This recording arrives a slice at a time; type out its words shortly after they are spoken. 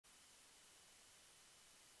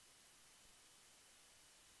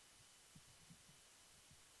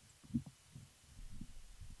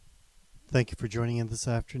Thank you for joining in this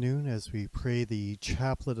afternoon as we pray the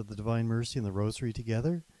Chaplet of the Divine Mercy and the Rosary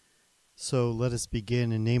together. So let us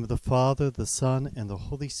begin in the name of the Father, the Son, and the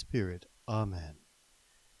Holy Spirit. Amen.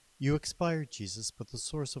 You expired, Jesus, but the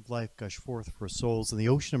source of life gushed forth for souls, and the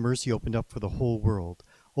ocean of mercy opened up for the whole world.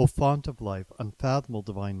 O font of life, unfathomable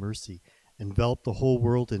divine mercy, envelop the whole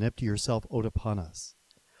world and empty yourself out upon us.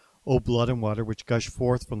 O blood and water which gush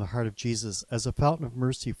forth from the heart of Jesus as a fountain of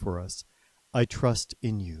mercy for us, I trust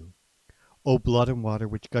in you. O blood and water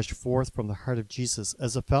which gush forth from the heart of Jesus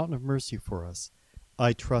as a fountain of mercy for us,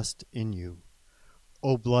 I trust in you.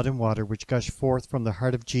 O blood and water which gush forth from the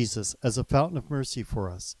heart of Jesus as a fountain of mercy for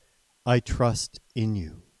us, I trust in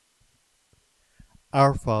you.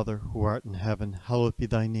 Our Father, who art in heaven, hallowed be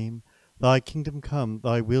thy name. Thy kingdom come,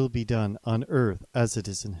 thy will be done, on earth as it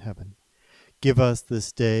is in heaven. Give us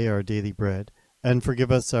this day our daily bread, and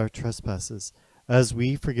forgive us our trespasses, as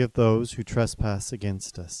we forgive those who trespass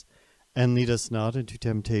against us. And lead us not into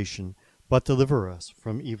temptation, but deliver us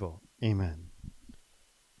from evil. Amen.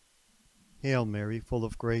 Hail Mary, full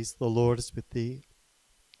of grace, the Lord is with thee.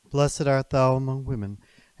 Blessed art thou among women,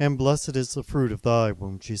 and blessed is the fruit of thy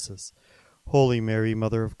womb, Jesus. Holy Mary,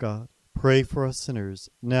 Mother of God, pray for us sinners,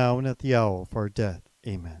 now and at the hour of our death.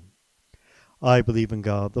 Amen. I believe in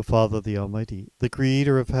God, the Father, the Almighty, the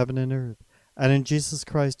Creator of heaven and earth, and in Jesus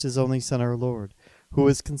Christ, his only Son, our Lord, who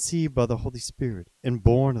was conceived by the Holy Spirit and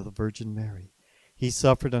born of the Virgin Mary. He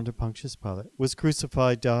suffered under Pontius Pilate, was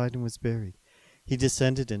crucified, died, and was buried. He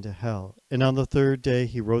descended into hell, and on the third day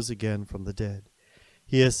he rose again from the dead.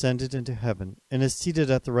 He ascended into heaven, and is seated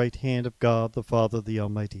at the right hand of God the Father the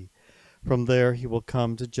Almighty. From there he will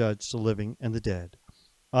come to judge the living and the dead.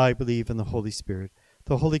 I believe in the Holy Spirit,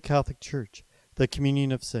 the Holy Catholic Church, the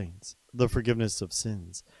communion of saints, the forgiveness of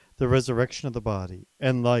sins, the resurrection of the body,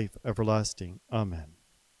 and life everlasting. Amen.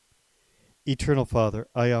 Eternal Father,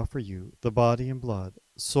 I offer you the body and blood,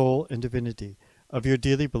 soul and divinity of your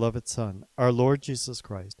dearly beloved Son, our Lord Jesus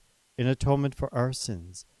Christ, in atonement for our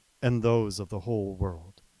sins and those of the whole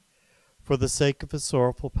world. For the sake of his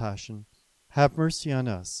sorrowful passion, have mercy on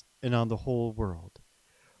us and on the whole world.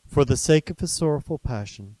 For the sake of his sorrowful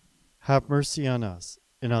passion, have mercy on us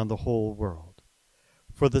and on the whole world.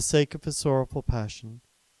 For the sake of his sorrowful passion,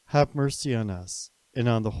 have mercy on us and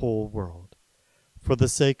on the whole world. For the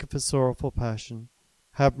sake of his sorrowful passion,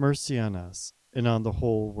 have mercy on us and on the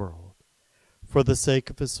whole world. For the sake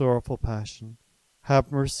of his sorrowful passion,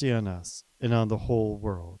 have mercy on us and on the whole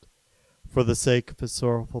world. For the sake of his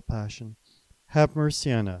sorrowful passion, have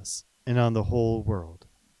mercy on us and on the whole world.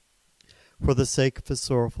 For the sake of his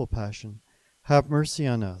sorrowful passion, have mercy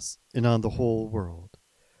on us and on the whole world.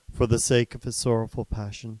 For the sake of his sorrowful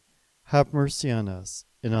passion, have mercy on us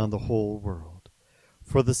and on the whole world.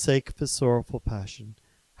 For the sake of his sorrowful passion,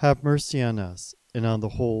 have mercy on us and on the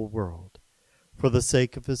whole world. For the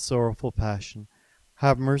sake of his sorrowful passion,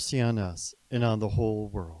 have mercy on us and on the whole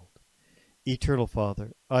world. Eternal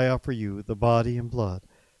Father, I offer you the body and blood,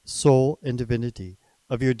 soul and divinity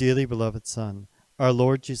of your dearly beloved Son, our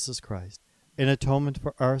Lord Jesus Christ, in atonement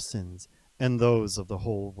for our sins and those of the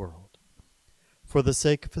whole world. For the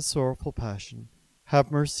sake of his sorrowful passion,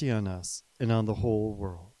 have mercy on us and on the whole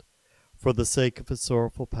world. For the sake of his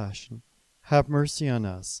sorrowful passion, have mercy on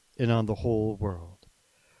us and on the whole world.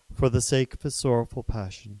 For the sake of his sorrowful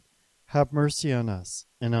passion, have mercy on us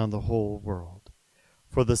and on the whole world.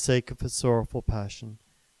 For the sake of his sorrowful passion,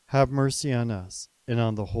 have mercy on us and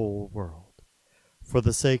on the whole world. For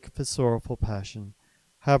the sake of his sorrowful passion,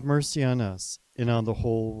 have mercy on us and on the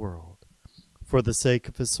whole world. For the sake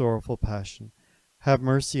of his sorrowful passion, have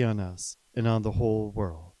mercy on us and on the whole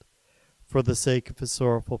world. For the sake of his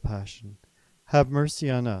sorrowful passion, have mercy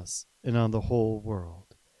on us and on the whole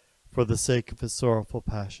world. For the sake of his sorrowful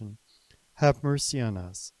passion, have mercy on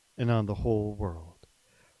us and on the whole world.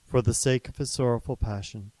 For the sake of his sorrowful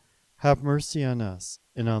passion, have mercy on us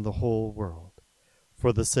and on the whole world.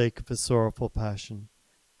 For the sake of his sorrowful passion,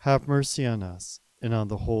 have mercy on us and on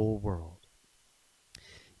the whole world.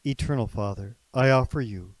 Eternal Father, I offer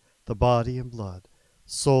you the body and blood,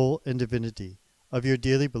 soul and divinity of your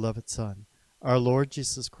dearly beloved Son, our Lord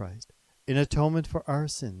Jesus Christ, in atonement for our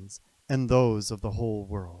sins and those of the whole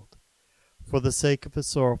world. For the sake of his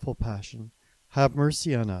sorrowful passion, have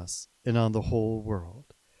mercy on us and on the whole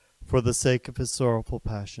world. For the sake of his sorrowful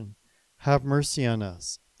passion, have mercy on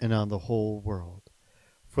us and on the whole world.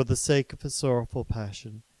 For the sake of his sorrowful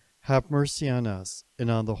passion, have mercy on us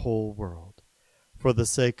and on the whole world. For the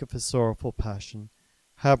sake of his sorrowful passion,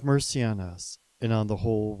 have mercy on us and on the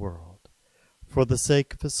whole world. For the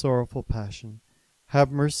sake of his sorrowful passion,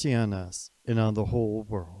 have mercy on us and on the whole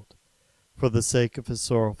world. For the sake of his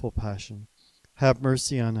sorrowful passion, have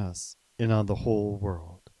mercy on us and on the whole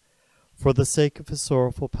world. For the sake of his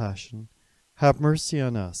sorrowful passion, have mercy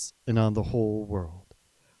on us and on the whole world.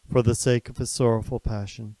 For the sake of his sorrowful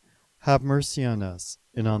passion, have mercy on us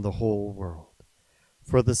and on the whole world.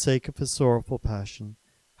 For the sake of his sorrowful passion,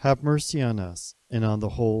 have mercy on us and on the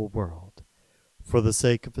whole world. For the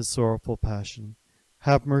sake of his sorrowful passion,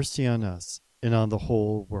 have mercy on us and on the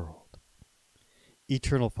whole world.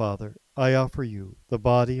 Eternal Father, I offer you the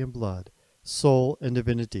body and blood, soul and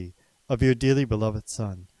divinity of your dearly beloved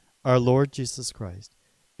Son, our Lord Jesus Christ,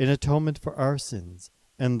 in atonement for our sins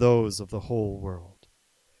and those of the whole world.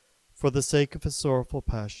 For the sake of his sorrowful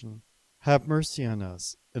passion, have mercy on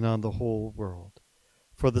us and on the whole world.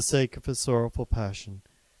 For the sake of his sorrowful passion,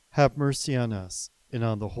 have mercy on us and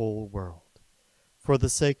on the whole world. For the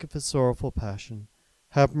sake of his sorrowful passion,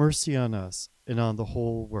 have mercy on us and on the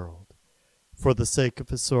whole world. For the sake of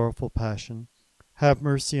his sorrowful passion, have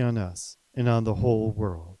mercy on us and on the whole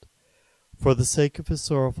world. For the sake of his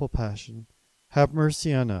sorrowful passion, have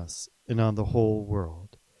mercy on us and on the whole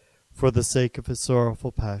world. For the sake of his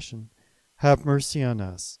sorrowful passion, have mercy on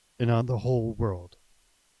us and on the whole world.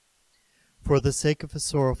 For the sake of his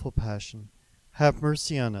sorrowful passion, have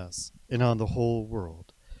mercy on us and on the whole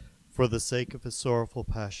world. For the sake of his sorrowful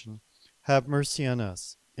passion, have mercy on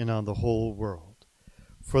us and on the whole world.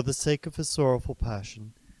 For the sake of his sorrowful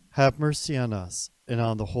passion, have mercy on us and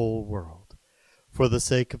on the whole world. For the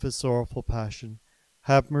sake of his sorrowful passion,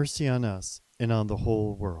 have mercy on us and on the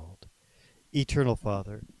whole world. Eternal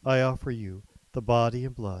Father, I offer you the body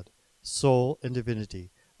and blood, soul and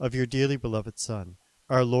divinity of your dearly beloved Son,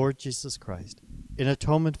 our Lord Jesus Christ, in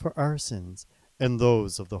atonement for our sins and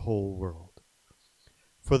those of the whole world.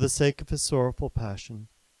 For the sake of his sorrowful passion,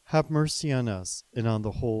 have mercy on us and on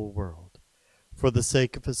the whole world. For the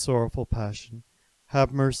sake of his sorrowful passion,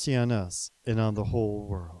 have mercy on us and on the whole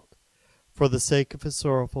world. For the sake of his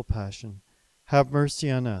sorrowful passion, have mercy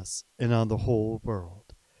on us and on the whole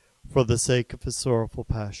world. For the sake of his sorrowful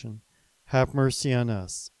passion, have mercy on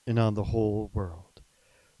us and on the whole world.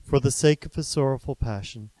 For the sake of his sorrowful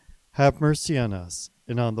passion, have mercy on us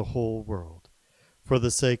and on the whole world. For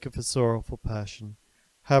the sake of his sorrowful passion,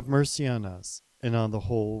 have mercy on us and on the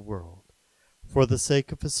whole world. For the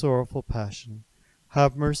sake of his sorrowful passion,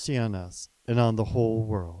 have mercy on us and on the whole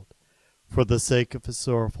world. For the sake of his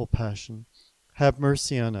sorrowful passion, have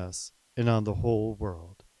mercy on us and on the whole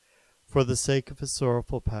world. For the sake of his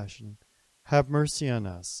sorrowful passion, have mercy on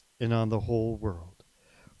us and on the whole world.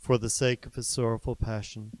 For the sake of his sorrowful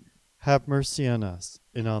passion, have mercy on us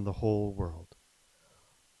and on the whole world.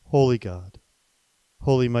 Holy God,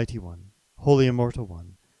 Holy Mighty One, Holy Immortal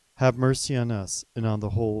One, have mercy on us and on the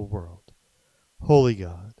whole world. Holy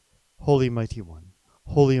God, Holy Mighty One,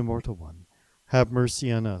 Holy Immortal One, have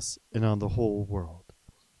mercy on us and on the whole world.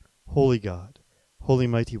 Holy God, Holy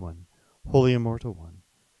Mighty One, Holy Immortal One,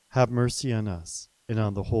 have mercy on us and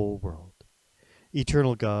on the whole world.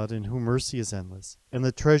 Eternal God, in whom mercy is endless, and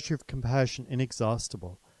the treasure of compassion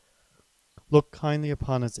inexhaustible, look kindly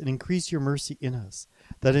upon us and increase your mercy in us,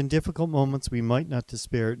 that in difficult moments we might not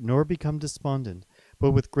despair nor become despondent,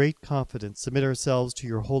 but with great confidence submit ourselves to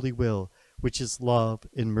your holy will, which is love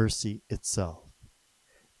and mercy itself.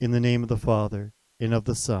 In the name of the Father, and of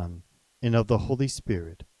the Son, and of the Holy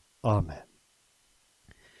Spirit. Amen.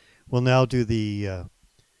 We'll now do the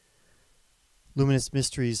luminous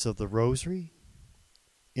mysteries of the Rosary.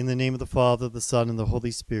 In the name of the Father, the Son, and the Holy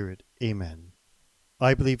Spirit. Amen.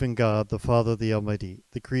 I believe in God, the Father, the Almighty,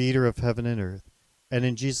 the Creator of heaven and earth, and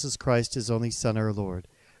in Jesus Christ, his only Son, our Lord,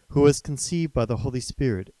 who was conceived by the Holy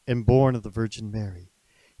Spirit and born of the Virgin Mary.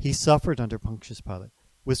 He suffered under Pontius Pilate,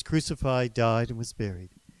 was crucified, died, and was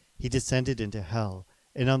buried. He descended into hell,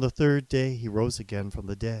 and on the third day he rose again from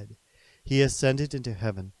the dead. He ascended into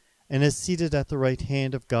heaven, and is seated at the right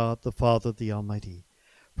hand of God, the Father, the Almighty.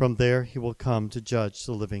 From there he will come to judge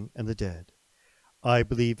the living and the dead. I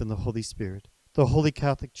believe in the Holy Spirit, the Holy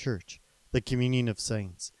Catholic Church, the communion of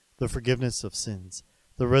saints, the forgiveness of sins,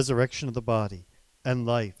 the resurrection of the body, and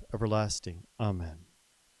life everlasting. Amen.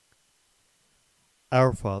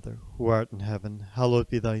 Our Father, who art in heaven, hallowed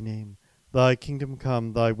be thy name. Thy kingdom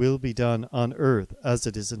come, thy will be done on earth as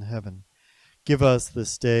it is in heaven. Give us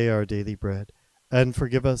this day our daily bread, and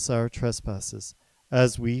forgive us our trespasses,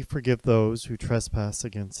 as we forgive those who trespass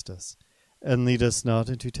against us. And lead us not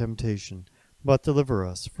into temptation, but deliver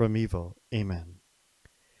us from evil. Amen.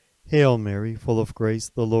 Hail Mary, full of grace,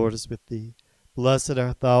 the Lord is with thee. Blessed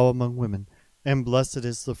art thou among women, and blessed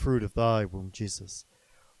is the fruit of thy womb, Jesus.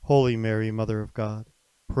 Holy Mary, Mother of God,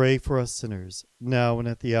 pray for us sinners, now and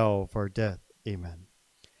at the hour of our death. Amen.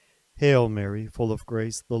 Hail Mary, full of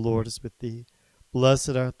grace, the Lord is with thee.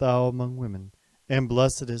 Blessed art thou among women, and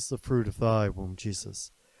blessed is the fruit of thy womb,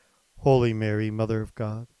 Jesus. Holy Mary, Mother of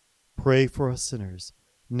God, pray for us sinners,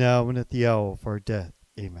 now and at the hour of our death.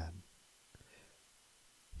 Amen.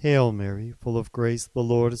 Hail Mary, full of grace, the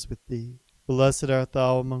Lord is with thee. Blessed art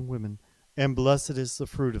thou among women, and blessed is the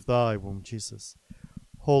fruit of thy womb, Jesus.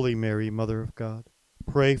 Holy Mary, Mother of God,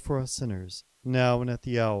 pray for us sinners, now and at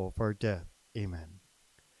the hour of our death. Amen.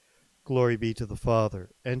 Glory be to the Father,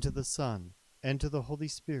 and to the Son, and to the Holy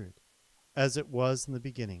Spirit, as it was in the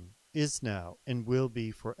beginning, is now, and will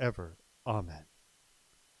be forever. Amen.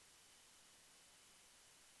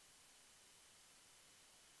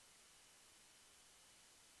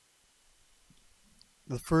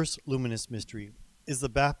 The first luminous mystery is the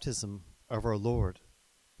baptism of our Lord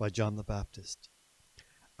by John the Baptist.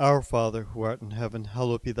 Our Father, who art in heaven,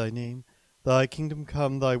 hallowed be thy name. Thy kingdom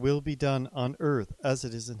come, thy will be done on earth as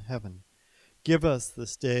it is in heaven. Give us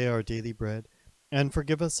this day our daily bread, and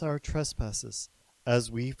forgive us our trespasses,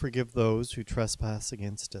 as we forgive those who trespass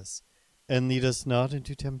against us. And lead us not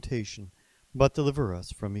into temptation, but deliver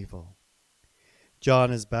us from evil.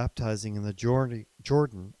 John is baptizing in the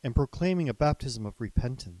Jordan and proclaiming a baptism of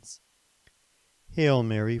repentance. Hail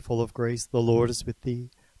Mary, full of grace, the Lord is with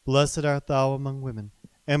thee. Blessed art thou among women,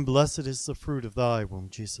 and blessed is the fruit of thy womb,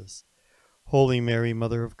 Jesus. Holy Mary,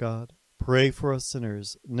 Mother of God, pray for us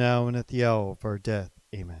sinners, now and at the hour of our death.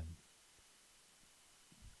 Amen.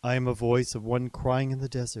 I am a voice of one crying in the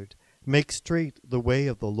desert, make straight the way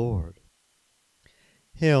of the Lord.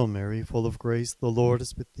 Hail Mary, full of grace, the Lord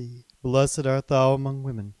is with thee. Blessed art thou among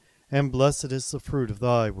women, and blessed is the fruit of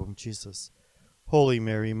thy womb, Jesus. Holy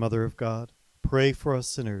Mary, Mother of God, pray for us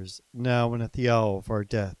sinners, now and at the hour of our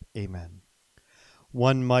death. Amen.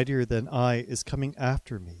 One mightier than I is coming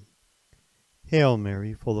after me. Hail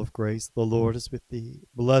Mary, full of grace, the Lord is with thee.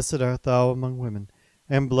 Blessed art thou among women,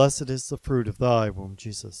 and blessed is the fruit of thy womb,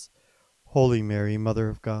 Jesus. Holy Mary, Mother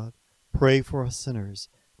of God, pray for us sinners,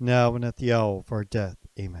 now and at the hour of our death.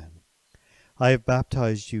 Amen. I have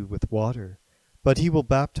baptized you with water, but he will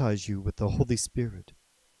baptize you with the Holy Spirit.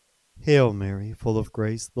 Hail Mary, full of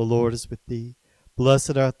grace, the Lord is with thee.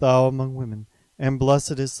 Blessed art thou among women, and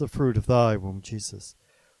blessed is the fruit of thy womb, Jesus.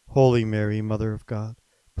 Holy Mary, Mother of God,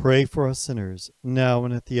 pray for us sinners, now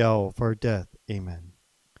and at the hour of our death. Amen.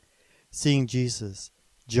 Seeing Jesus,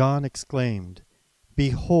 John exclaimed,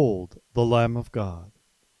 Behold the Lamb of God.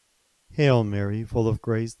 Hail Mary, full of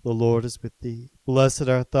grace, the Lord is with thee. Blessed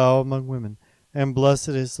art thou among women, and blessed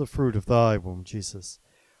is the fruit of thy womb, Jesus.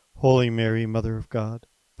 Holy Mary, Mother of God,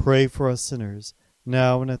 pray for us sinners,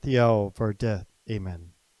 now and at the hour of our death.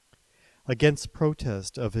 Amen. Against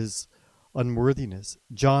protest of his unworthiness,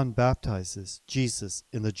 John baptizes Jesus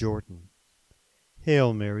in the Jordan.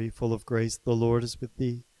 Hail Mary, full of grace, the Lord is with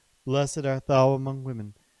thee. Blessed art thou among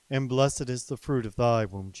women, and blessed is the fruit of thy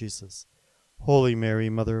womb, Jesus. Holy Mary,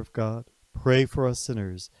 Mother of God, pray for us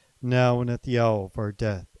sinners, now and at the hour of our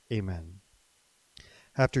death. Amen.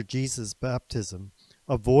 After Jesus' baptism,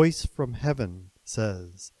 a voice from heaven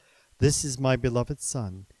says, This is my beloved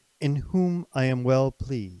Son, in whom I am well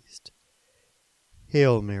pleased.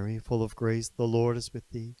 Hail Mary, full of grace, the Lord is with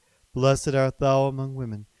thee. Blessed art thou among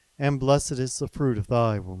women, and blessed is the fruit of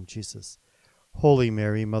thy womb, Jesus. Holy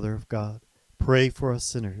Mary, Mother of God, pray for us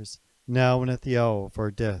sinners, now and at the hour of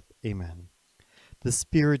our death. Amen. The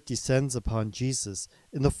Spirit descends upon Jesus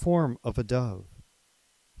in the form of a dove.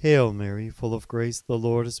 Hail Mary, full of grace, the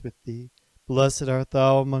Lord is with thee. Blessed art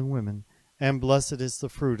thou among women, and blessed is the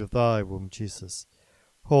fruit of thy womb, Jesus.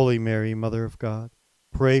 Holy Mary, Mother of God,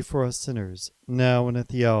 pray for us sinners, now and at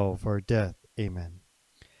the hour of our death. Amen.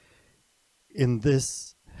 In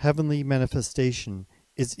this heavenly manifestation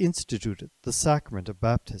is instituted the sacrament of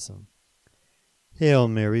baptism. Hail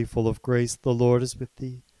Mary, full of grace, the Lord is with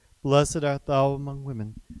thee. Blessed art thou among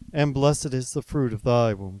women, and blessed is the fruit of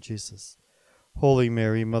thy womb, Jesus. Holy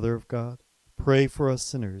Mary, Mother of God, pray for us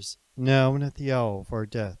sinners, now and at the hour of our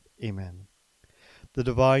death. Amen. The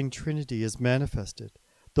divine Trinity is manifested.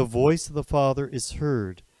 The voice of the Father is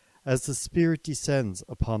heard as the Spirit descends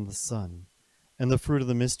upon the Son, and the fruit of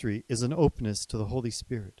the mystery is an openness to the Holy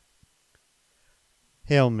Spirit.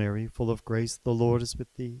 Hail Mary, full of grace, the Lord is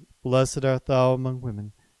with thee. Blessed art thou among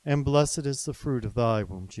women, and blessed is the fruit of thy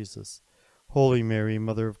womb, Jesus. Holy Mary,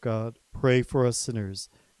 Mother of God, pray for us sinners,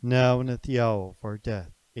 now and at the hour of our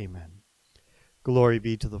death. Amen. Glory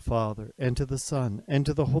be to the Father, and to the Son, and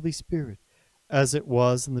to the Holy Spirit, as it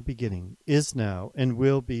was in the beginning, is now, and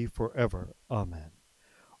will be forever. Amen.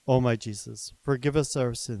 O my Jesus, forgive us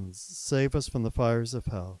our sins, save us from the fires of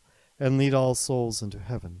hell, and lead all souls into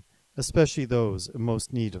heaven, especially those in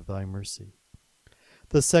most need of thy mercy.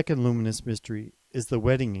 The second luminous mystery is the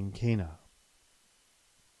wedding in Cana.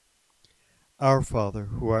 Our Father,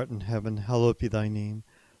 who art in heaven, hallowed be thy name.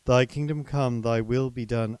 Thy kingdom come, thy will be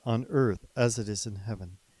done on earth as it is in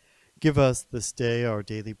heaven. Give us this day our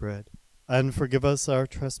daily bread, and forgive us our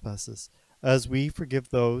trespasses, as we forgive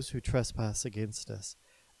those who trespass against us.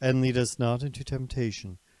 And lead us not into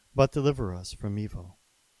temptation, but deliver us from evil.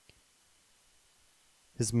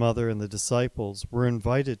 His mother and the disciples were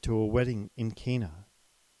invited to a wedding in Cana.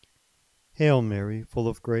 Hail Mary, full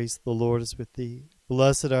of grace, the Lord is with thee.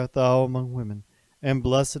 Blessed art thou among women, and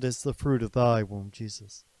blessed is the fruit of thy womb,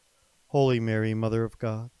 Jesus. Holy Mary, Mother of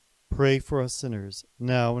God, pray for us sinners,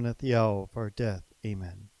 now and at the hour of our death.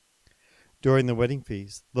 Amen. During the wedding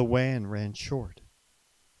feast, the wan ran short.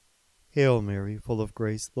 Hail Mary, full of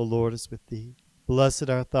grace, the Lord is with thee. Blessed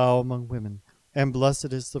art thou among women, and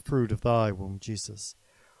blessed is the fruit of thy womb, Jesus.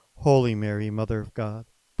 Holy Mary, Mother of God,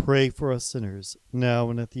 pray for us sinners, now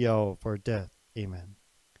and at the hour of our death. Amen.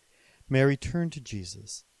 Mary turned to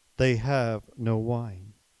Jesus. They have no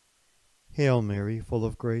wine. Hail Mary, full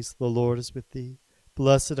of grace, the Lord is with thee.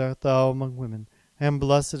 Blessed art thou among women, and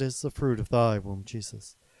blessed is the fruit of thy womb,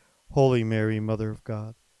 Jesus. Holy Mary, Mother of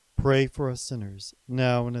God, pray for us sinners,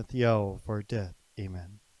 now and at the hour of our death.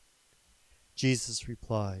 Amen. Jesus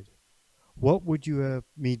replied, What would you have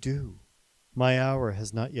me do? My hour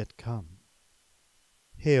has not yet come.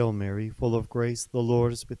 Hail Mary, full of grace, the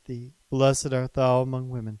Lord is with thee. Blessed art thou among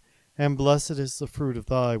women, and blessed is the fruit of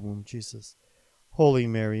thy womb, Jesus. Holy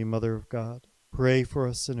Mary, Mother of God, pray for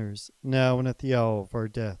us sinners, now and at the hour of our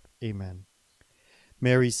death. Amen.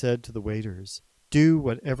 Mary said to the waiters, Do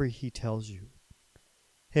whatever he tells you.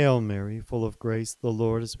 Hail Mary, full of grace, the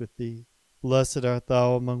Lord is with thee. Blessed art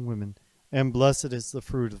thou among women, and blessed is the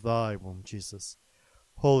fruit of thy womb, Jesus.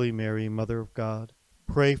 Holy Mary, Mother of God,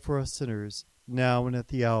 pray for us sinners, now and at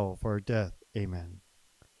the hour of our death. Amen.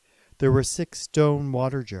 There were 6 stone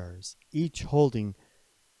water jars, each holding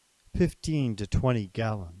 15 to 20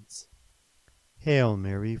 gallons. Hail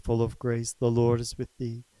Mary, full of grace, the Lord is with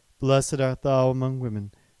thee. Blessed art thou among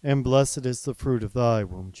women, and blessed is the fruit of thy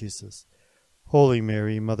womb, Jesus. Holy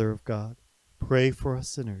Mary, Mother of God, pray for us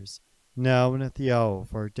sinners, now and at the hour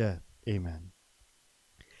of our death. Amen.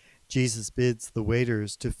 Jesus bids the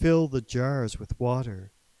waiters to fill the jars with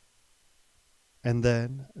water, and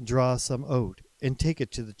then draw some out and take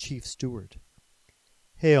it to the chief steward.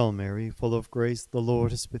 Hail Mary, full of grace, the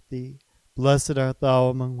Lord is with thee. Blessed art thou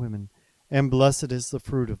among women, and blessed is the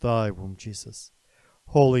fruit of thy womb, Jesus.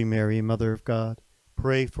 Holy Mary, Mother of God,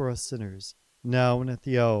 pray for us sinners, now and at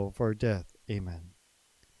the hour of our death. Amen.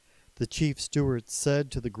 The chief steward said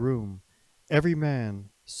to the groom, Every man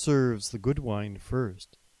serves the good wine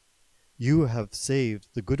first. You have saved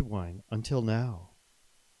the good wine until now.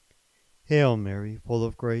 Hail Mary, full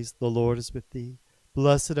of grace, the Lord is with thee.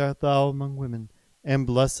 Blessed art thou among women, and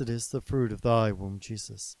blessed is the fruit of thy womb,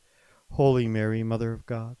 Jesus. Holy Mary, Mother of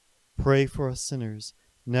God, pray for us sinners,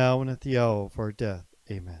 now and at the hour of our death.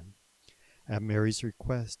 Amen. At Mary's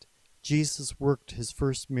request, Jesus worked his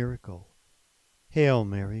first miracle. Hail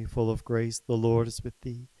Mary, full of grace, the Lord is with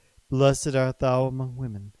thee. Blessed art thou among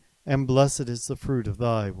women, and blessed is the fruit of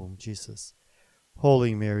thy womb, Jesus.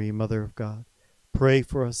 Holy Mary, Mother of God, pray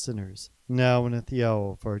for us sinners, now and at the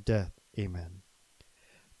hour of our death. Amen.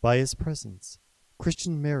 By his presence,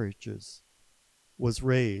 Christian marriages was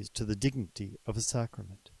raised to the dignity of a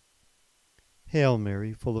sacrament. Hail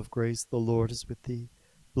Mary, full of grace, the Lord is with thee.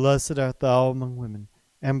 Blessed art thou among women,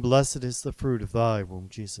 and blessed is the fruit of thy womb,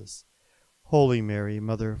 Jesus. Holy Mary,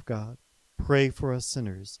 Mother of God, pray for us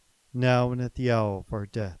sinners, now and at the hour of our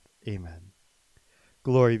death. Amen.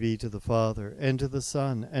 Glory be to the Father, and to the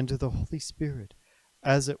Son, and to the Holy Spirit,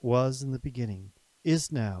 as it was in the beginning,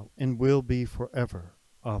 is now, and will be forever.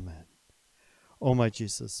 Amen. O my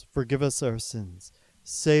Jesus, forgive us our sins,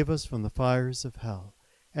 save us from the fires of hell,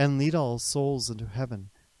 and lead all souls into heaven,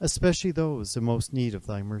 especially those in most need of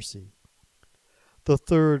thy mercy. The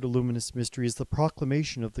third luminous mystery is the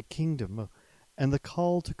proclamation of the kingdom and the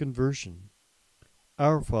call to conversion.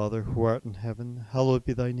 Our Father, who art in heaven, hallowed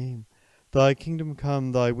be thy name. Thy kingdom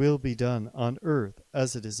come, thy will be done, on earth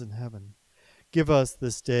as it is in heaven. Give us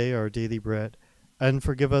this day our daily bread, and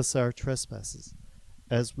forgive us our trespasses,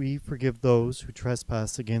 as we forgive those who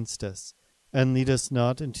trespass against us. And lead us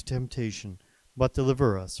not into temptation, but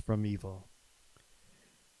deliver us from evil.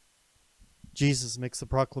 Jesus makes a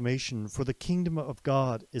proclamation, for the kingdom of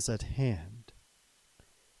God is at hand.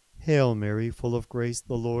 Hail Mary, full of grace,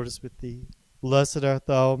 the Lord is with thee. Blessed art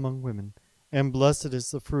thou among women, and blessed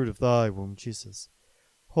is the fruit of thy womb, Jesus.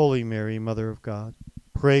 Holy Mary, Mother of God,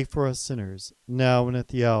 pray for us sinners, now and at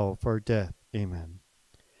the hour of our death. Amen.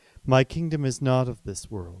 My kingdom is not of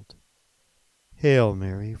this world. Hail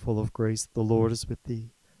Mary, full of grace, the Lord is with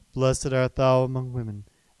thee. Blessed art thou among women,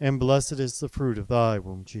 and blessed is the fruit of thy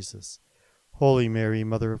womb, Jesus. Holy Mary,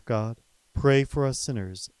 Mother of God, pray for us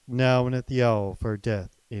sinners, now and at the hour of our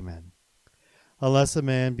death. Amen. Unless a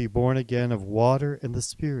man be born again of water and the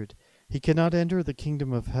Spirit, he cannot enter the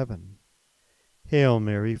kingdom of heaven. Hail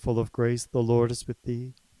Mary, full of grace, the Lord is with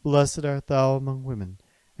thee. Blessed art thou among women,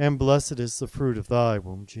 and blessed is the fruit of thy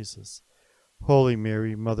womb, Jesus. Holy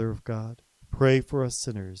Mary, Mother of God, pray for us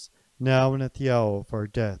sinners, now and at the hour of our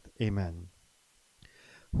death. Amen.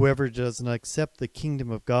 Whoever does not accept the kingdom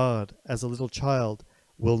of God as a little child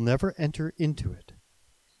will never enter into it.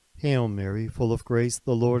 Hail Mary, full of grace,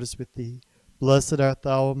 the Lord is with thee. Blessed art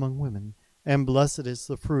thou among women, and blessed is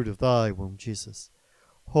the fruit of thy womb, Jesus.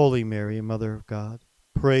 Holy Mary, Mother of God,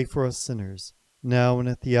 pray for us sinners, now and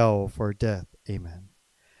at the hour of our death. Amen.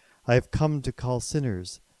 I have come to call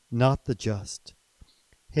sinners, not the just.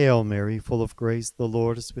 Hail Mary, full of grace, the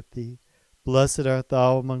Lord is with thee. Blessed art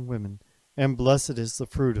thou among women, and blessed is the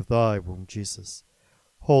fruit of thy womb, Jesus.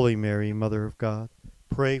 Holy Mary, Mother of God,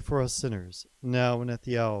 pray for us sinners, now and at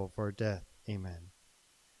the hour of our death. Amen.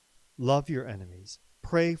 Love your enemies.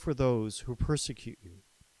 Pray for those who persecute you.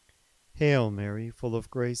 Hail Mary, full of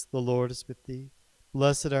grace, the Lord is with thee.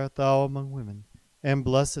 Blessed art thou among women, and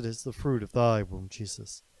blessed is the fruit of thy womb,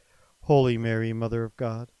 Jesus. Holy Mary, Mother of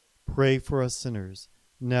God, pray for us sinners,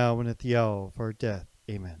 now and at the hour of our death.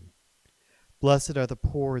 Amen. Blessed are the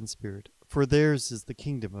poor in spirit, for theirs is the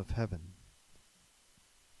kingdom of heaven.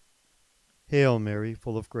 Hail Mary,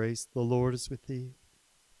 full of grace, the Lord is with thee.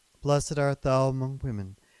 Blessed art thou among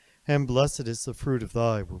women, and blessed is the fruit of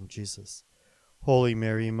thy womb, Jesus. Holy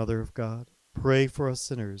Mary, Mother of God, pray for us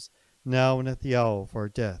sinners, now and at the hour of our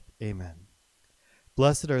death. Amen.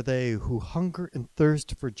 Blessed are they who hunger and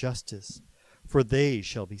thirst for justice, for they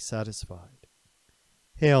shall be satisfied.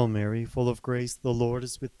 Hail Mary, full of grace, the Lord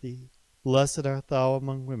is with thee. Blessed art thou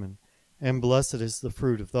among women, and blessed is the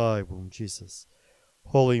fruit of thy womb, Jesus.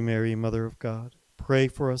 Holy Mary, Mother of God, pray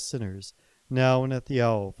for us sinners, now and at the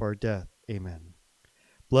hour of our death. Amen.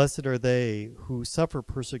 Blessed are they who suffer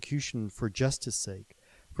persecution for justice' sake,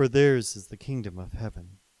 for theirs is the kingdom of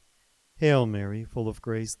heaven. Hail Mary, full of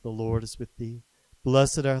grace, the Lord is with thee.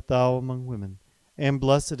 Blessed art thou among women, and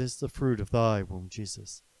blessed is the fruit of thy womb,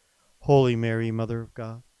 Jesus. Holy Mary, Mother of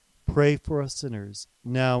God, pray for us sinners,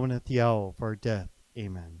 now and at the hour of our death.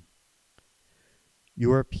 Amen.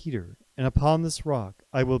 You are Peter, and upon this rock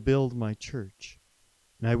I will build my church,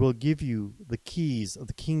 and I will give you the keys of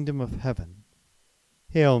the kingdom of heaven.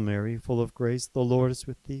 Hail Mary, full of grace, the Lord is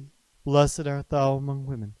with thee. Blessed art thou among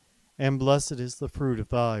women, and blessed is the fruit of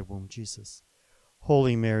thy womb, Jesus.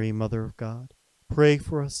 Holy Mary, Mother of God, pray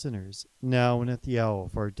for us sinners, now and at the hour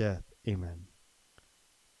of our death. Amen.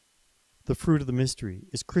 The fruit of the mystery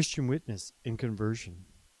is Christian witness and conversion.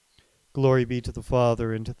 Glory be to the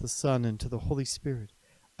Father, and to the Son, and to the Holy Spirit,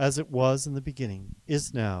 as it was in the beginning,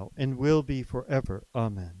 is now, and will be forever.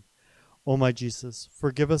 Amen. O my Jesus,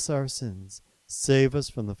 forgive us our sins, save us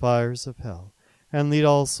from the fires of hell, and lead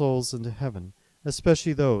all souls into heaven,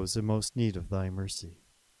 especially those in most need of thy mercy.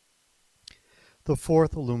 The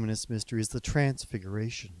fourth luminous mystery is the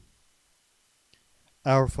Transfiguration.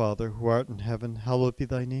 Our Father, who art in heaven, hallowed be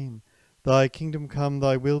thy name. Thy kingdom come,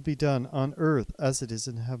 thy will be done, on earth as it is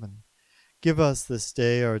in heaven. Give us this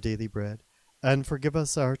day our daily bread, and forgive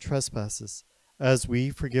us our trespasses, as we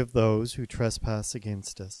forgive those who trespass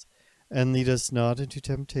against us. And lead us not into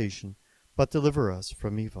temptation, but deliver us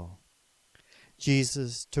from evil.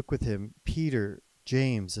 Jesus took with him Peter,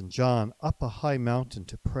 James, and John up a high mountain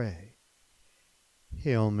to pray.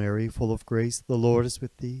 Hail Mary, full of grace, the Lord is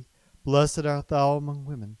with thee. Blessed art thou among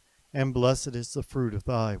women, and blessed is the fruit of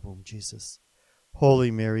thy womb, Jesus. Holy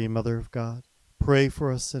Mary, Mother of God, pray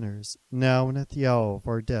for us sinners, now and at the hour of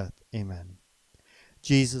our death. Amen.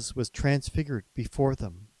 Jesus was transfigured before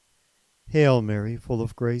them. Hail Mary, full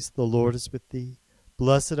of grace, the Lord is with thee.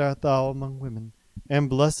 Blessed art thou among women, and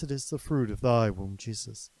blessed is the fruit of thy womb,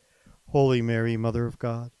 Jesus. Holy Mary, Mother of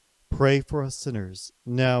God, pray for us sinners,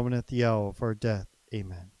 now and at the hour of our death.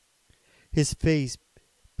 Amen. His face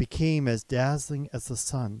became as dazzling as the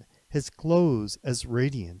sun, his clothes as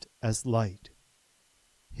radiant as light.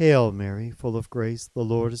 Hail Mary, full of grace, the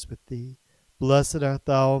Lord is with thee. Blessed art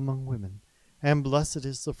thou among women, and blessed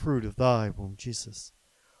is the fruit of thy womb, Jesus.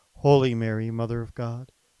 Holy Mary, Mother of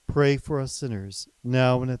God, pray for us sinners,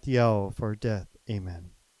 now and at the hour of our death.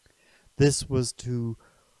 Amen. This was to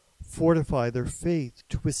fortify their faith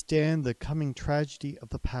to withstand the coming tragedy of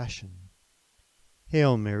the Passion.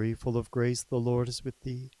 Hail Mary, full of grace, the Lord is with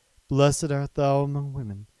thee. Blessed art thou among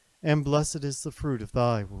women, and blessed is the fruit of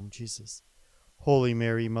thy womb, Jesus. Holy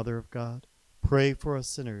Mary, Mother of God, pray for us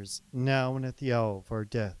sinners, now and at the hour of our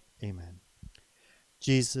death. Amen.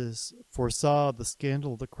 Jesus foresaw the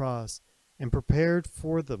scandal of the cross and prepared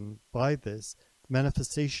for them by this the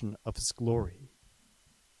manifestation of his glory.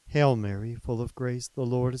 Hail Mary, full of grace, the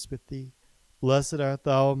Lord is with thee. Blessed art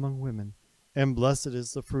thou among women, and blessed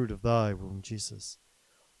is the fruit of thy womb, Jesus.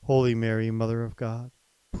 Holy Mary, Mother of God,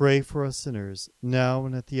 pray for us sinners, now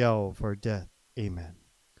and at the hour of our death. Amen.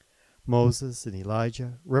 Moses and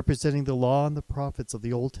Elijah, representing the law and the prophets of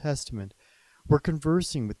the Old Testament, were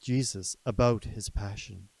conversing with Jesus about his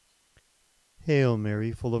passion. Hail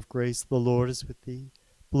Mary, full of grace, the Lord is with thee.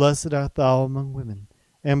 Blessed art thou among women,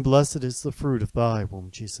 and blessed is the fruit of thy womb,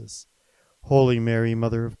 Jesus. Holy Mary,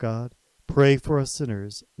 Mother of God, pray for us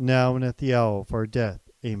sinners, now and at the hour of our death.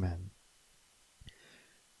 Amen.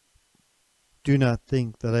 Do not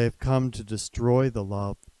think that I have come to destroy the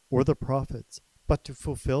law or the prophets, but to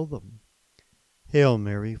fulfill them. Hail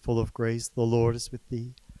Mary, full of grace, the Lord is with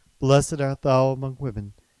thee. Blessed art thou among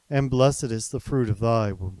women, and blessed is the fruit of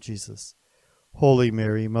thy womb, Jesus. Holy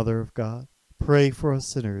Mary, Mother of God, pray for us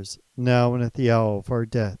sinners, now and at the hour of our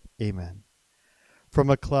death. Amen.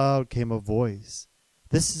 From a cloud came a voice,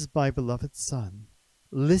 "This is my beloved Son.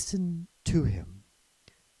 Listen to him."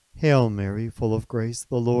 Hail Mary, full of grace,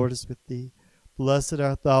 the Lord is with thee. Blessed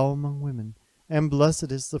art thou among women, and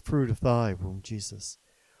blessed is the fruit of thy womb, Jesus.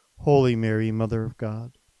 Holy Mary, Mother of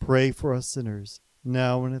God, pray for us sinners,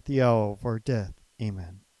 now and at the hour of our death.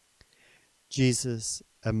 Amen. Jesus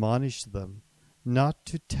admonished them not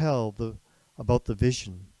to tell about the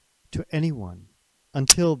vision to anyone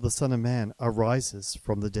until the Son of Man arises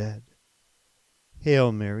from the dead.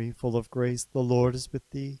 Hail Mary, full of grace, the Lord is with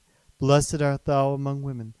thee. Blessed art thou among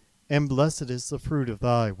women, and blessed is the fruit of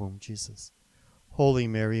thy womb, Jesus. Holy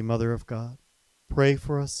Mary, Mother of God, pray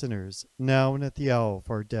for us sinners, now and at the hour of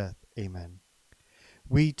our death. Amen.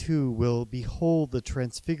 We too will behold the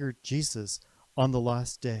transfigured Jesus on the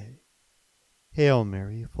last day. Hail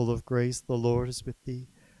Mary, full of grace, the Lord is with thee.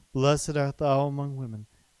 Blessed art thou among women,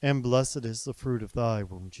 and blessed is the fruit of thy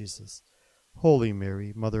womb, Jesus. Holy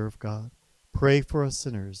Mary, Mother of God, pray for us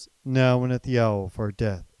sinners, now and at the hour of our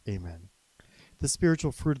death. Amen. The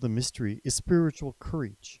spiritual fruit of the mystery is spiritual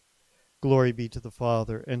courage. Glory be to the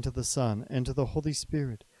Father, and to the Son, and to the Holy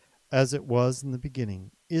Spirit, as it was in the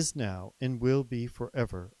beginning, is now, and will be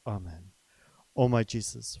forever. Amen. O my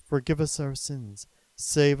Jesus, forgive us our sins,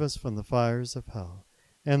 save us from the fires of hell,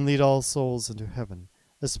 and lead all souls into heaven,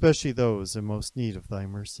 especially those in most need of thy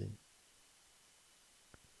mercy.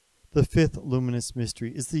 The fifth luminous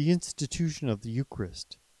mystery is the institution of the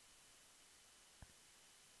Eucharist.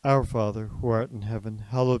 Our Father, who art in heaven,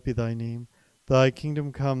 hallowed be thy name. Thy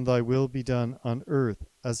kingdom come, thy will be done on earth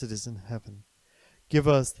as it is in heaven. Give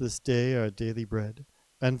us this day our daily bread,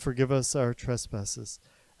 and forgive us our trespasses,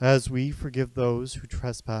 as we forgive those who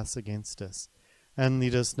trespass against us. And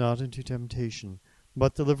lead us not into temptation,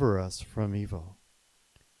 but deliver us from evil.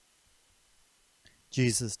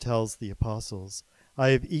 Jesus tells the apostles, I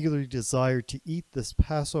have eagerly desired to eat this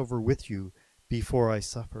Passover with you before I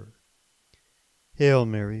suffer. Hail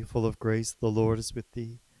Mary, full of grace, the Lord is with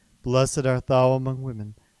thee. Blessed art thou among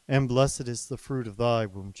women, and blessed is the fruit of thy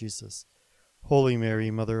womb, Jesus. Holy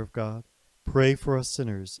Mary, Mother of God, pray for us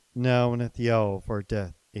sinners, now and at the hour of our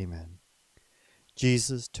death. Amen.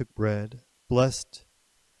 Jesus took bread, blessed,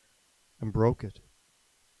 and broke it,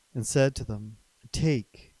 and said to them,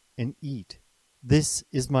 Take and eat. This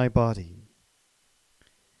is my body.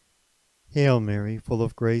 Hail Mary, full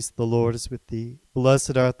of grace, the Lord is with thee.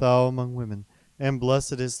 Blessed art thou among women, and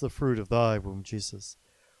blessed is the fruit of thy womb, Jesus.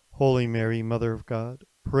 Holy Mary, Mother of God,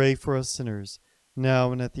 pray for us sinners,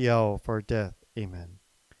 now and at the hour of our death. Amen.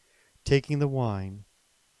 Taking the wine,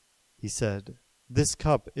 he said, This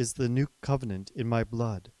cup is the new covenant in my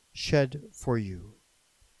blood, shed for you.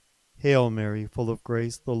 Hail Mary, full of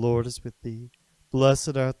grace, the Lord is with thee.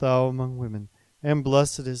 Blessed art thou among women, and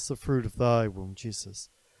blessed is the fruit of thy womb, Jesus.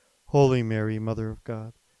 Holy Mary, Mother of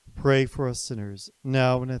God, pray for us sinners,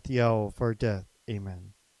 now and at the hour of our death.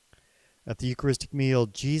 Amen. At the Eucharistic meal,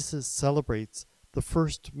 Jesus celebrates the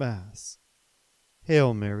first Mass.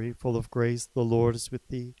 Hail Mary, full of grace, the Lord is with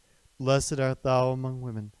thee. Blessed art thou among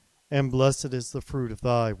women, and blessed is the fruit of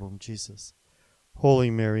thy womb, Jesus.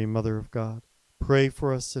 Holy Mary, Mother of God, pray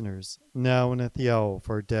for us sinners, now and at the hour of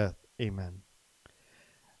our death. Amen.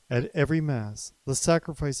 At every Mass, the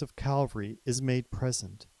sacrifice of Calvary is made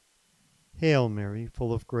present. Hail Mary,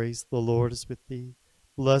 full of grace, the Lord is with thee.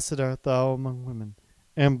 Blessed art thou among women,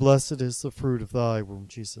 and blessed is the fruit of thy womb,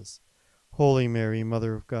 Jesus. Holy Mary,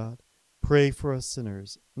 Mother of God, pray for us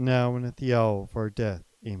sinners, now and at the hour of our death.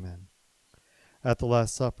 Amen. At the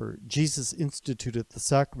Last Supper, Jesus instituted the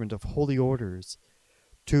sacrament of holy orders.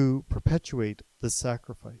 to perpetuate the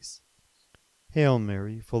sacrifice. Hail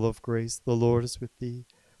Mary, full of grace, the Lord is with thee.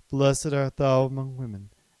 Blessed art thou among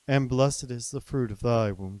women, and blessed is the fruit of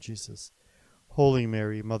thy womb, Jesus. Holy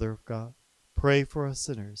Mary, Mother of God, pray for us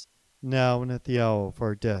sinners, now and at the hour of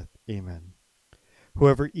our death. Amen.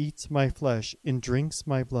 Whoever eats my flesh and drinks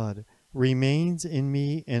my blood remains in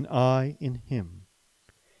me, and I in him.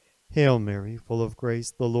 Hail Mary, full of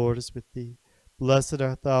grace, the Lord is with thee. Blessed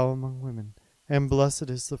art thou among women, and blessed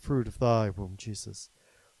is the fruit of thy womb, Jesus.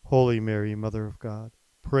 Holy Mary, Mother of God,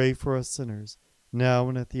 pray for us sinners, now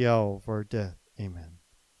and at the hour of our death. Amen.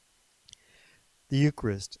 The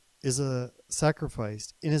Eucharist is a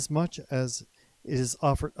sacrifice inasmuch as it is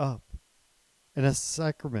offered up, and a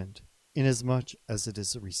sacrament inasmuch as it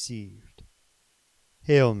is received.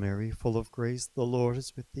 Hail Mary, full of grace, the Lord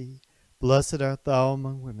is with thee. Blessed art thou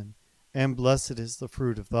among women, and blessed is the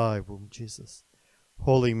fruit of thy womb, Jesus.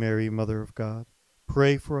 Holy Mary, Mother of God,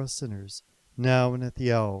 pray for us sinners, now and at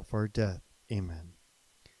the hour of our death. Amen.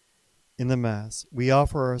 In the Mass, we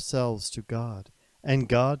offer ourselves to God, and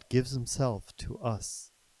God gives himself to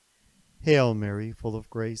us. Hail Mary, full of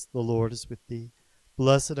grace, the Lord is with thee.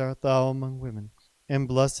 Blessed art thou among women, and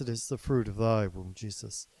blessed is the fruit of thy womb,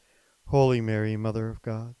 Jesus. Holy Mary, Mother of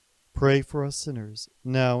God, pray for us sinners,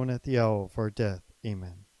 now and at the hour of our death.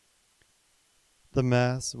 Amen. The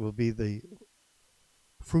Mass will be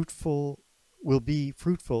fruitful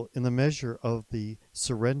in the measure of the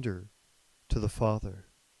surrender to the Father,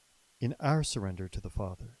 in our surrender to the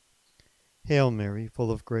Father. Hail Mary,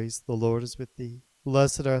 full of grace, the Lord is with thee.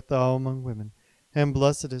 Blessed art thou among women, and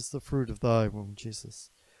blessed is the fruit of thy womb, Jesus.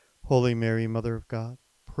 Holy Mary, Mother of God,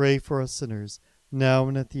 pray for us sinners, now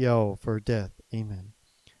and at the hour of our death. Amen.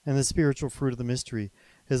 And the spiritual fruit of the mystery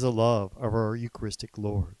is the love of our Eucharistic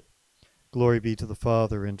Lord. Glory be to the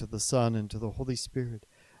Father, and to the Son, and to the Holy Spirit,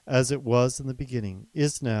 as it was in the beginning,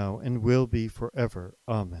 is now, and will be forever.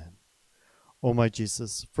 Amen. O my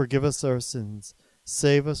Jesus, forgive us our sins,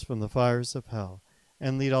 save us from the fires of hell,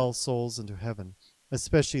 and lead all souls into heaven,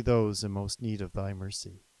 especially those in most need of thy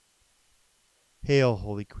mercy. Hail,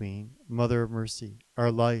 Holy Queen, Mother of Mercy, our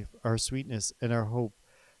life, our sweetness, and our hope.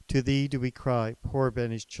 To thee do we cry, poor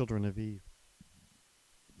banished children of Eve.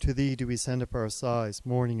 To thee do we send up our sighs,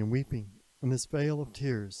 mourning and weeping, in this vale of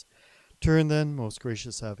tears. Turn then, most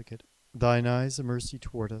gracious Advocate, thine eyes of mercy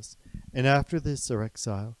toward us, and after this our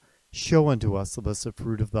exile, show unto us the blessed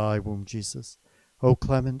fruit of thy womb, Jesus. O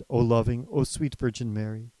clement, O loving, O sweet Virgin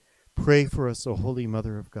Mary, pray for us, O Holy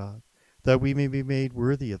Mother of God, that we may be made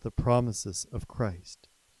worthy of the promises of Christ.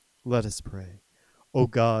 Let us pray. O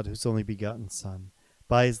God, whose only begotten Son,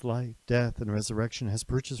 by his life, death, and resurrection, has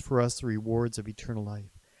purchased for us the rewards of eternal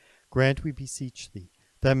life, grant, we beseech thee,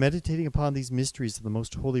 that meditating upon these mysteries of the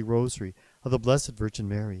most holy rosary of the Blessed Virgin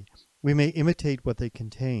Mary, we may imitate what they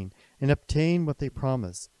contain and obtain what they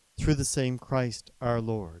promise, through the same Christ our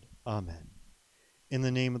Lord. Amen. In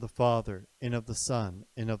the name of the Father, and of the Son,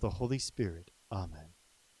 and of the Holy Spirit. Amen.